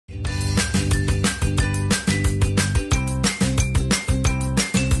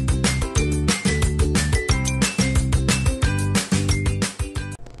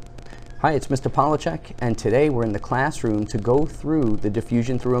Hi, it's Mr. Polochak, and today we're in the classroom to go through the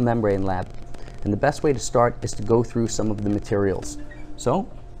diffusion through a membrane lab. And the best way to start is to go through some of the materials. So,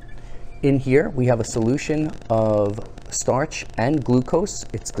 in here we have a solution of starch and glucose.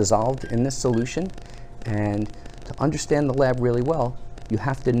 It's dissolved in this solution, and to understand the lab really well, you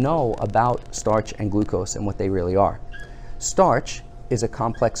have to know about starch and glucose and what they really are. Starch is a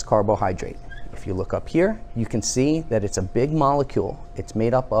complex carbohydrate. If you look up here, you can see that it's a big molecule. It's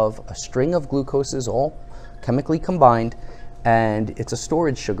made up of a string of glucoses all chemically combined, and it's a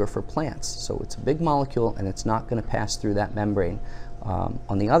storage sugar for plants. So it's a big molecule and it's not going to pass through that membrane.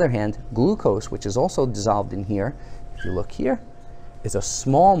 On the other hand, glucose, which is also dissolved in here, if you look here, is a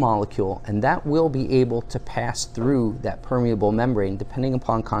small molecule, and that will be able to pass through that permeable membrane depending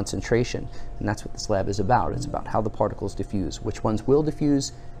upon concentration. And that's what this lab is about. It's about how the particles diffuse, which ones will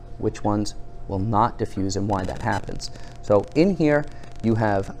diffuse, which ones will not diffuse, and why that happens. So in here you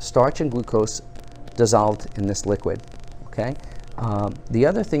have starch and glucose dissolved in this liquid. Okay. The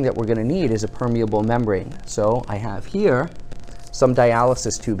other thing that we're going to need is a permeable membrane. So I have here some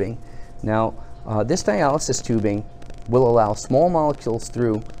dialysis tubing. Now this dialysis tubing will allow small molecules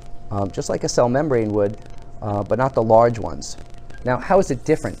through just like a cell membrane would, but not the large ones. Now, how is it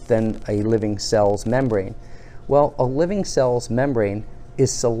different than a living cell's membrane? Well, a living cell's membrane is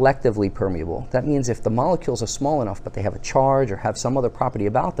selectively permeable. That means if the molecules are small enough but they have a charge or have some other property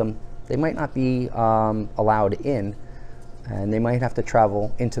about them, they might not be allowed in, and they might have to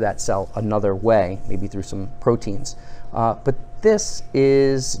travel into that cell another way, maybe through some proteins. But this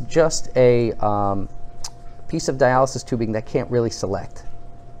is just a piece of dialysis tubing that can't really select.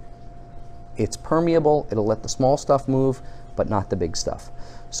 It's permeable, it'll let the small stuff move, but not the big stuff.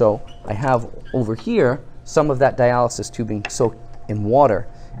 So I have over here some of that dialysis tubing soaked in water,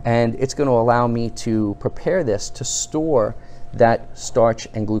 and it's going to allow me to prepare this to store that starch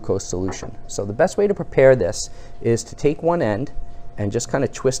and glucose solution. So the best way to prepare this is to take one end and just kind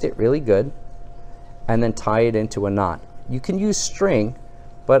of twist it really good and then tie it into a knot. You can use string,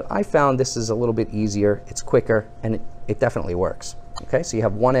 but I found this is a little bit easier, it's quicker, and it definitely works. Okay, so you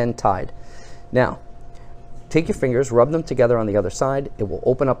have one end tied. Now, take your fingers, rub them together on the other side. It will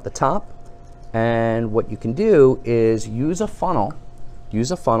open up the top, and what you can do is use a funnel,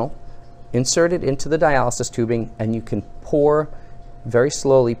 insert it into the dialysis tubing, and you can very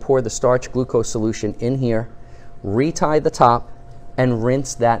slowly pour the starch glucose solution in here, retie the top, and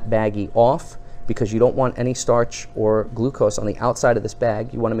rinse that baggie off, because you don't want any starch or glucose on the outside of this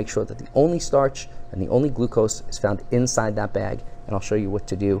bag. You want to make sure that the only starch and the only glucose is found inside that bag, and I'll show you what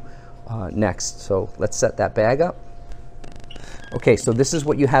to do next. So let's set that bag up. Okay, so this is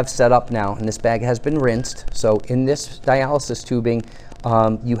what you have set up now, and this bag has been rinsed. So in this dialysis tubing,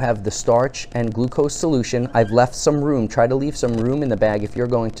 you have the starch and glucose solution. I've left some room. Try to leave some room in the bag if you're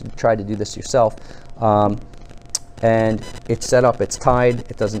going to try to do this yourself. And it's set up, it's tied,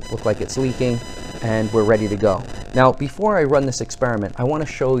 it doesn't look like it's leaking, and we're ready to go. Now, before I run this experiment, I want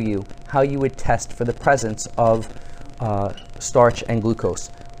to show you how you would test for the presence of starch and glucose.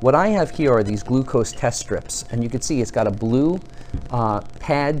 What I have here are these glucose test strips, and you can see it's got a blue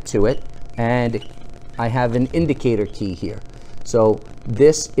pad to it, and I have an indicator key here. So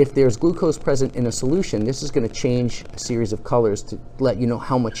this, if there's glucose present in a solution, this is going to change a series of colors to let you know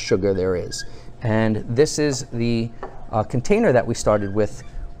how much sugar there is. And this is the container that we started with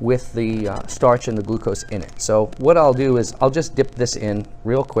the starch and the glucose in it. So what I'll do is I'll just dip this in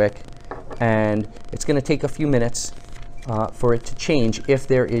real quick, and it's going to take a few minutes for it to change if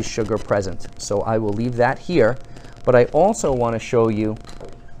there is sugar present. So I will leave that here, but I also want to show you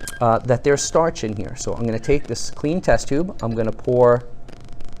that there's starch in here. So I'm going to take this clean test tube, I'm going to pour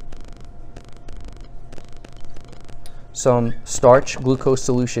some starch glucose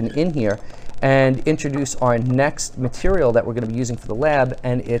solution in here and introduce our next material that we're going to be using for the lab,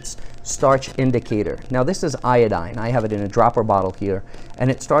 and it's Starch Indicator. Now this is iodine. I have it in a dropper bottle here,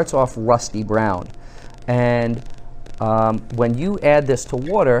 and it starts off rusty brown. And when you add this to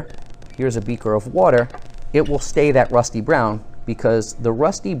water, here's a beaker of water, it will stay that rusty brown, because the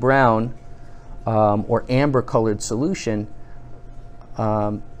rusty brown or amber colored solution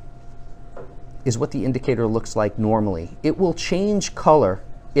is what the indicator looks like normally. It will change color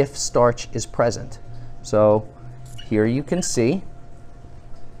if starch is present. So here you can see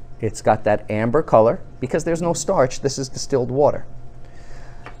it's got that amber color because there's no starch. This is distilled water.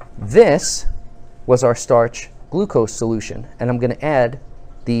 This was our starch glucose solution, and I'm going to add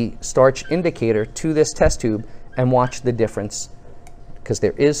the starch indicator to this test tube and watch the difference, because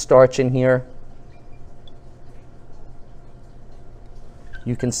there is starch in here.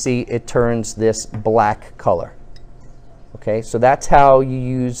 You can see it turns this black color. Okay, so that's how you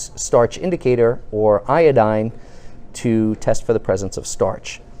use Starch Indicator or iodine to test for the presence of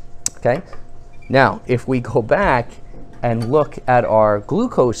starch. Okay, now if we go back and look at our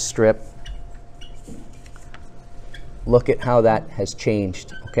glucose strip, look at how that has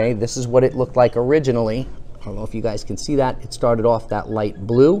changed. Okay, this is what it looked like originally. I don't know if you guys can see that. It started off that light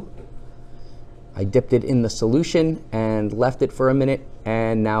blue. I dipped it in the solution and left it for a minute,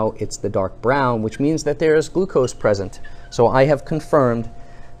 and now it's the dark brown, which means that there is glucose present. So I have confirmed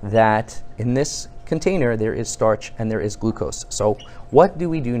that in this container there is starch and there is glucose. So what do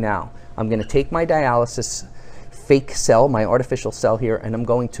we do now? I'm going to take my dialysis fake cell, my artificial cell here, and I'm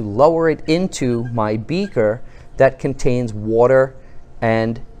going to lower it into my beaker that contains water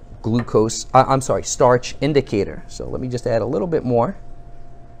and glucose, starch indicator. So let me just add a little bit more.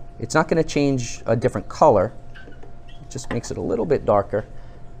 It's not going to change a different color. It just makes it a little bit darker.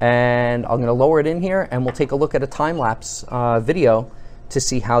 And I'm going to lower it in here, and we'll take a look at a time-lapse video to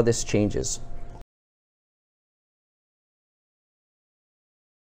see how this changes.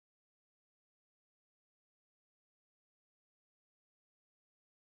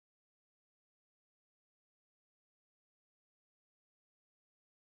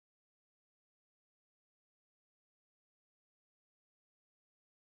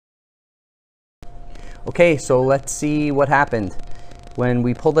 Okay, so let's see what happened. When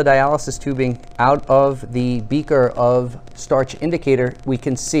we pull the dialysis tubing out of the beaker of Starch Indicator, we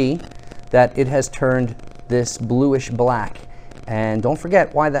can see that it has turned this bluish black. And don't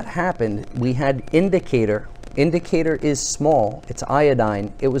forget why that happened. We had Indicator. Indicator is small. It's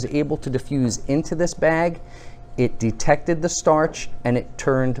iodine. It was able to diffuse into this bag. It detected the starch, and it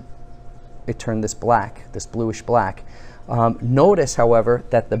turned this black, this bluish black. Notice, however,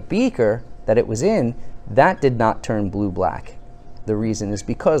 that the beaker that it was in, that did not turn blue-black. The reason is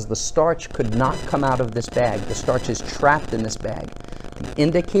because the starch could not come out of this bag. The starch is trapped in this bag. The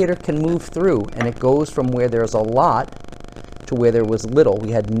indicator can move through, and it goes from where there's a lot to where there was little.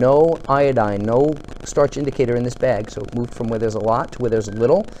 We had no iodine, no starch indicator in this bag, so it moved from where there's a lot to where there's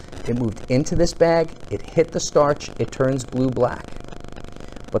little. It moved into this bag, it hit the starch, it turns blue-black.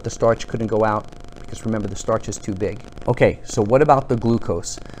 But the starch couldn't go out because remember, the starch is too big. Okay, so what about the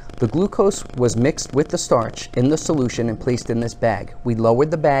glucose? The glucose was mixed with the starch in the solution and placed in this bag. We lowered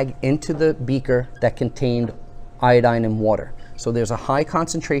the bag into the beaker that contained iodine and water. So there's a high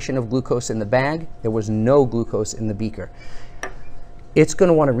concentration of glucose in the bag. There was no glucose in the beaker. It's going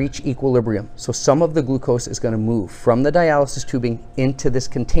to want to reach equilibrium. So some of the glucose is going to move from the dialysis tubing into this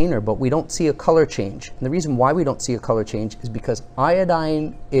container, but we don't see a color change. And the reason why we don't see a color change is because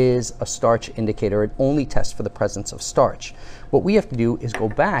iodine is a starch indicator. It only tests for the presence of starch. What we have to do is go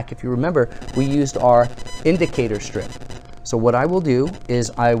back. If you remember, we used our indicator strip. So what I will do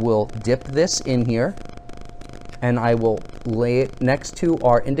is I will dip this in here, and I will lay it next to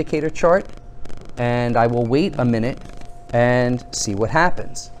our indicator chart, and I will wait a minute and see what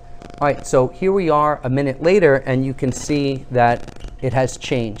happens. All right, so here we are a minute later, and you can see that it has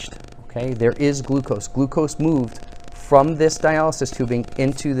changed. Okay, there is glucose. Glucose moved from this dialysis tubing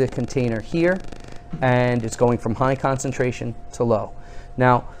into the container here, and it's going from high concentration to low.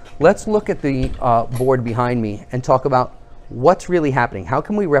 Now, let's look at the board behind me and talk about what's really happening. How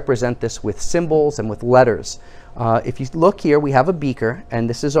can we represent this with symbols and with letters? If you look here, we have a beaker, and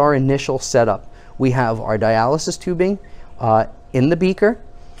this is our initial setup. We have our dialysis tubing in the beaker.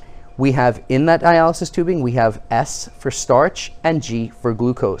 We have in that dialysis tubing, we have S for starch and G for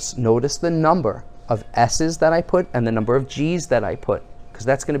glucose. Notice the number of S's that I put and the number of G's that I put, because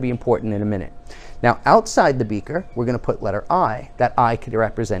that's going to be important in a minute. Now, outside the beaker, we're going to put letter I. That I could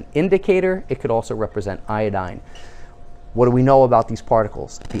represent indicator. It could also represent iodine. What do we know about these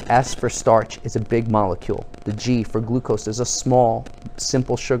particles? The S for starch is a big molecule. The G for glucose is a small,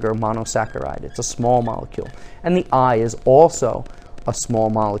 simple sugar monosaccharide. It's a small molecule. And the I is also a small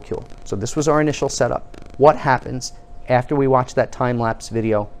molecule. So this was our initial setup. What happens after we watch that time-lapse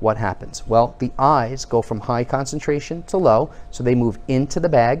video? What happens? Well, the I's go from high concentration to low, so they move into the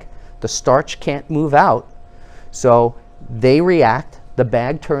bag. The starch can't move out, so they react. The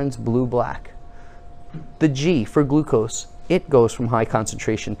bag turns blue-black. The G for glucose, it goes from high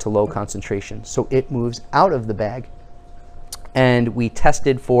concentration to low concentration, so it moves out of the bag. And we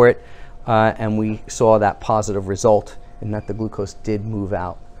tested for it, and we saw that positive result in that the glucose did move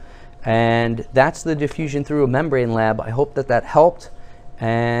out. And that's the diffusion through a membrane lab. I hope that that helped.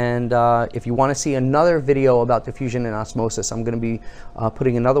 And if you want to see another video about diffusion and osmosis, I'm going to be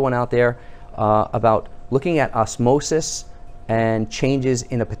putting another one out there about looking at osmosis and changes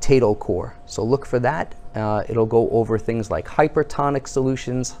in a potato core. So look for that. It'll go over things like hypertonic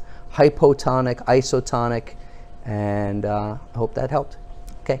solutions, hypotonic, isotonic, And I hope that helped.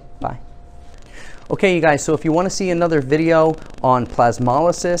 Okay, bye. Okay, you guys, so if you want to see another video on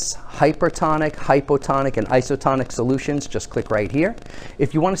plasmolysis, hypertonic, hypotonic, and isotonic solutions, just click right here.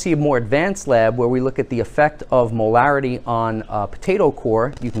 If you want to see a more advanced lab where we look at the effect of molarity on potato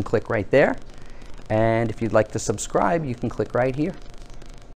core, you can click right there. And if you'd like to subscribe, you can click right here.